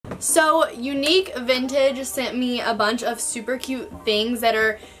So Unique Vintage sent me a bunch of super cute things that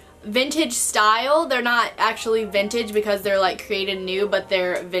are vintage style. They're not actually vintage because they're like created new, but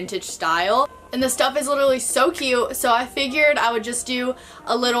they're vintage style. And the stuff is literally so cute, so I figured I would just do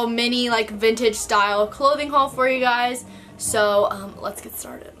a little mini like vintage style clothing haul for you guys. So let's get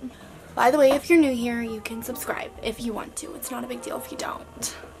started. By the way, if you're new here, you can subscribe if you want to. It's not a big deal if you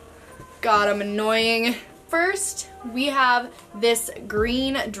don't. God, I'm annoying. First, we have this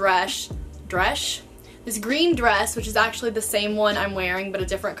green dress, which is actually the same one I'm wearing but a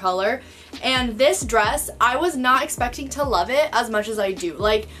different color. And this dress, I was not expecting to love it as much as I do.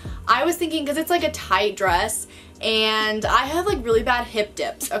 Like, I was thinking, because it's like a tight dress and I have like really bad hip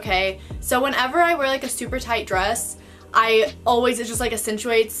dips, okay? So whenever I wear like a super tight dress, it just like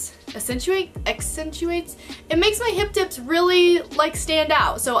accentuates. It makes my hip dips really like stand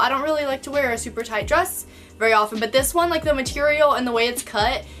out. So I don't really like to wear a super tight dress very often, but this one, like the material and the way it's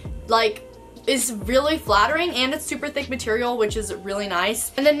cut, like is really flattering, and it's super thick material, which is really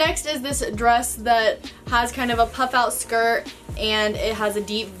nice. And then next is this dress that has kind of a puff out skirt and it has a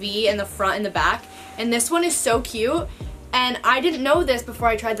deep V in the front and the back. And this one is so cute, and I didn't know this before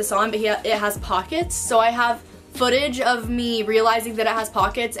I tried this on, but it has pockets. So I have footage of me realizing that it has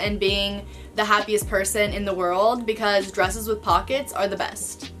pockets and being the happiest person in the world, because dresses with pockets are the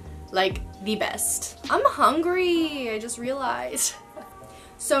best. Like, the best. I'm hungry, I just realized.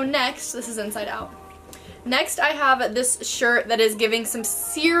 So next, this is inside out. Next, I have this shirt that is giving some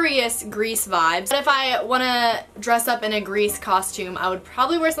serious Grease vibes. But if I want to dress up in a Grease costume, I would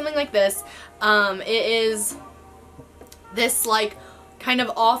probably wear something like this. It is this like kind of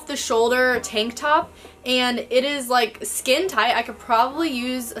off the shoulder tank top, and it is like skin tight. I could probably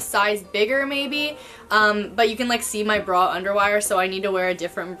use a size bigger maybe, but you can like see my bra underwire, so I need to wear a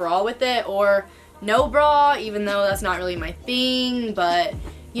different bra with it, or no bra, even though that's not really my thing, but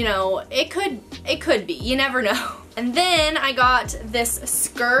you know, it could be, you never know. And then I got this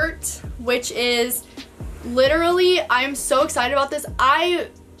skirt, which is literally, I'm so excited about this. I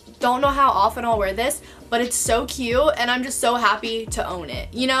don't know how often I'll wear this, but it's so cute and I'm just so happy to own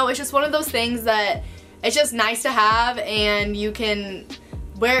it. You know, it's just one of those things that it's just nice to have, and you can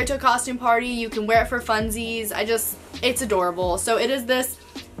wear it to a costume party, you can wear it for funsies. It's adorable. So it is this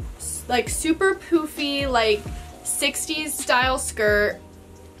like super poofy like 60s style skirt,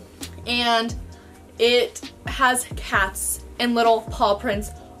 and it has cats and little paw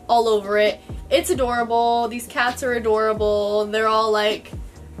prints all over it. It's adorable. These cats are adorable. They're all like,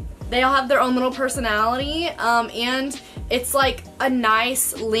 they all have their own little personality, and it's like a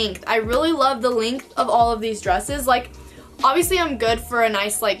nice length. I really love the length of all of these dresses. Like, obviously I'm good for a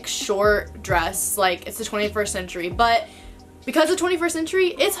nice like short dress, like it's the 21st century, but because of 21st century,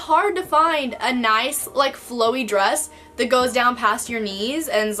 it's hard to find a nice like flowy dress that goes down past your knees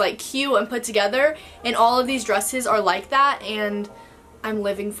and is like cute and put together, and all of these dresses are like that, and I'm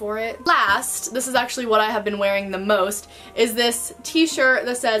living for it. Last, this is actually what I have been wearing the most, is this t-shirt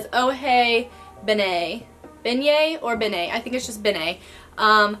that says, "Oh hey, Benet." Beignet or Benet? I think it's just Benet.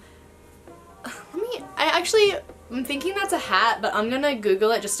 I'm thinking that's a hat, but I'm gonna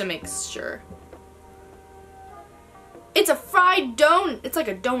Google it just to make sure. It's a fried donut. It's like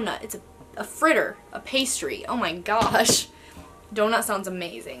a donut. It's a fritter, a pastry. Oh my gosh. Donut sounds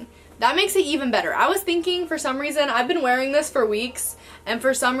amazing. That makes it even better. I was thinking, for some reason, I've been wearing this for weeks, and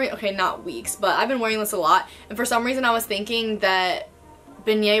for some reason, okay, not weeks, but I've been wearing this a lot, and for some reason I was thinking that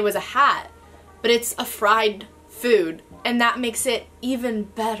beignet was a hat, but it's a fried food, and that makes it even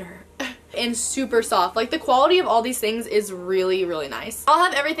better. And super soft. Like, the quality of all these things is really, really nice. I'll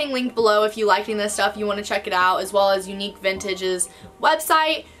have everything linked below if you like this stuff, you want to check it out, as well as Unique Vintage's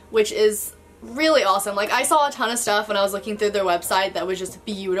website, which is really awesome. Like, I saw a ton of stuff when I was looking through their website that was just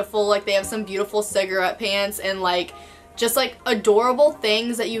beautiful. Like, they have some beautiful cigarette pants and like just like adorable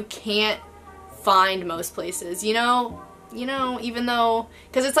things that you can't find most places, you know, even though,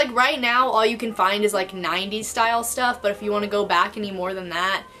 because it's like right now all you can find is like 90s style stuff, but if you want to go back any more than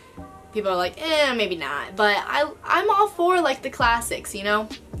that, people are like, maybe not. But I'm all for like the classics, you know?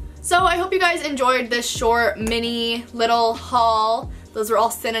 So I hope you guys enjoyed this short mini little haul. Those are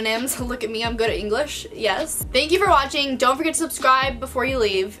all synonyms. Look at me, I'm good at English. Yes. Thank you for watching. Don't forget to subscribe before you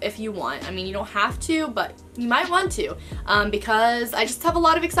leave if you want. I mean, you don't have to, but you might want to, because I just have a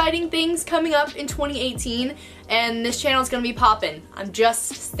lot of exciting things coming up in 2018, and this channel is gonna be popping. I'm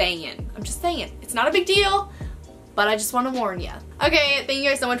just saying. It's not a big deal, but I just want to warn you. Okay, thank you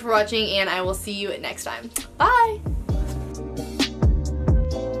guys so much for watching, and I will see you next time. Bye!